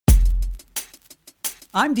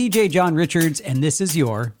I'm DJ John Richards, and this is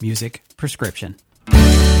your Music Prescription.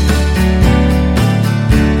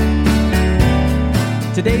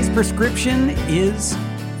 Today's prescription is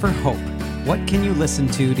for hope. What can you listen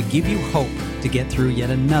to give you hope to get through yet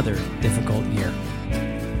another difficult year?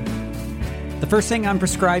 The first thing I'm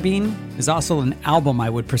prescribing is also an album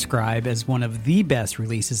I would prescribe as one of the best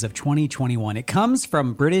releases of 2021. It comes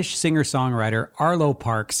from British singer-songwriter Arlo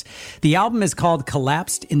Parks. The album is called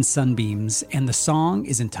Collapsed in Sunbeams, and the song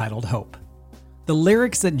is entitled Hope. The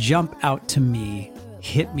lyrics that jump out to me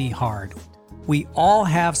hit me hard. We all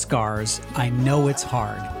have scars. I know it's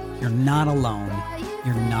hard. You're not alone.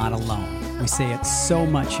 You're not alone. We say it so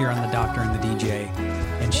much here on The Doctor and the DJ,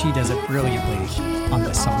 and she does it brilliantly on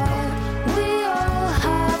this song, Hope.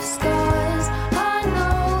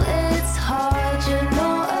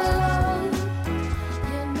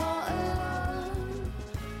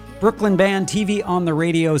 Brooklyn band TV on the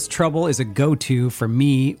Radio's Trouble is a go-to for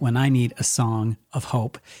me when I need a song of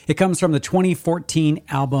hope. It comes from the 2014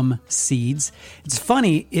 album Seeds. It's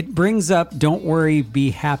funny, it brings up Don't Worry,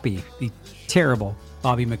 Be Happy, the terrible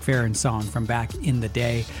Bobby McFerrin song from back in the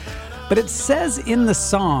day. But it says in the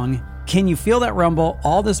song, can you feel that rumble?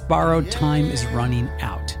 All this borrowed time is running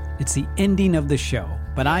out. It's the ending of the show.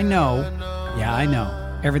 But I know, I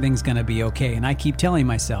know, everything's going to be okay. And I keep telling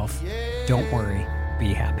myself, don't worry,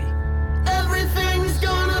 be happy. Everything's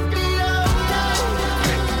gonna be okay.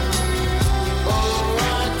 Oh,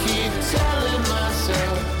 I keep telling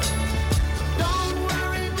myself, don't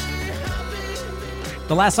worry, be happy.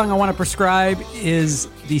 The last song I want to prescribe is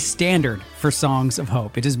the standard for songs of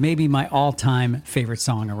hope. It is maybe my all-time favorite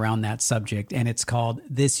song around that subject, and it's called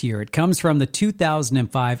This Year. It comes from the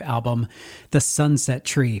 2005 album, The Sunset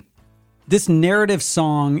Tree. This narrative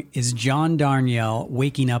song is John Darnielle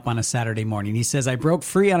waking up on a Saturday morning. He says, I broke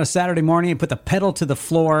free on a Saturday morning and put the pedal to the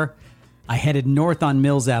floor. I headed north on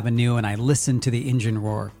Mills Avenue and I listened to the engine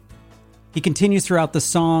roar. He continues throughout the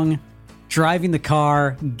song, driving the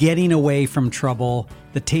car, getting away from trouble,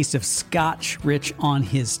 the taste of scotch rich on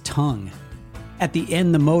his tongue. At the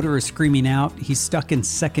end, the motor is screaming out. He's stuck in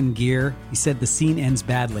second gear. He said the scene ends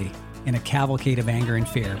badly in a cavalcade of anger and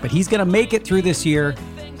fear, but he's going to make it through this year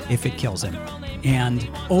if it kills him. And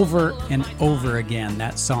over again,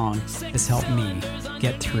 that song has helped me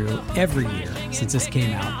get through every year since this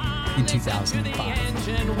came out in 2005.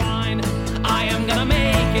 I am gonna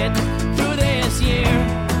make it through this year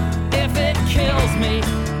if it kills me.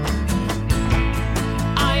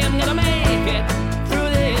 I am gonna make it through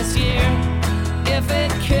this year if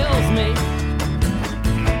it kills me.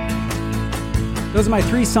 Those are my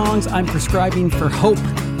three songs I'm prescribing for hope.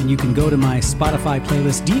 And you can go to my Spotify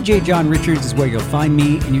playlist. DJ John Richards is where you'll find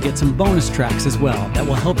me, and you get some bonus tracks as well that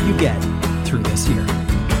will help you get through this year.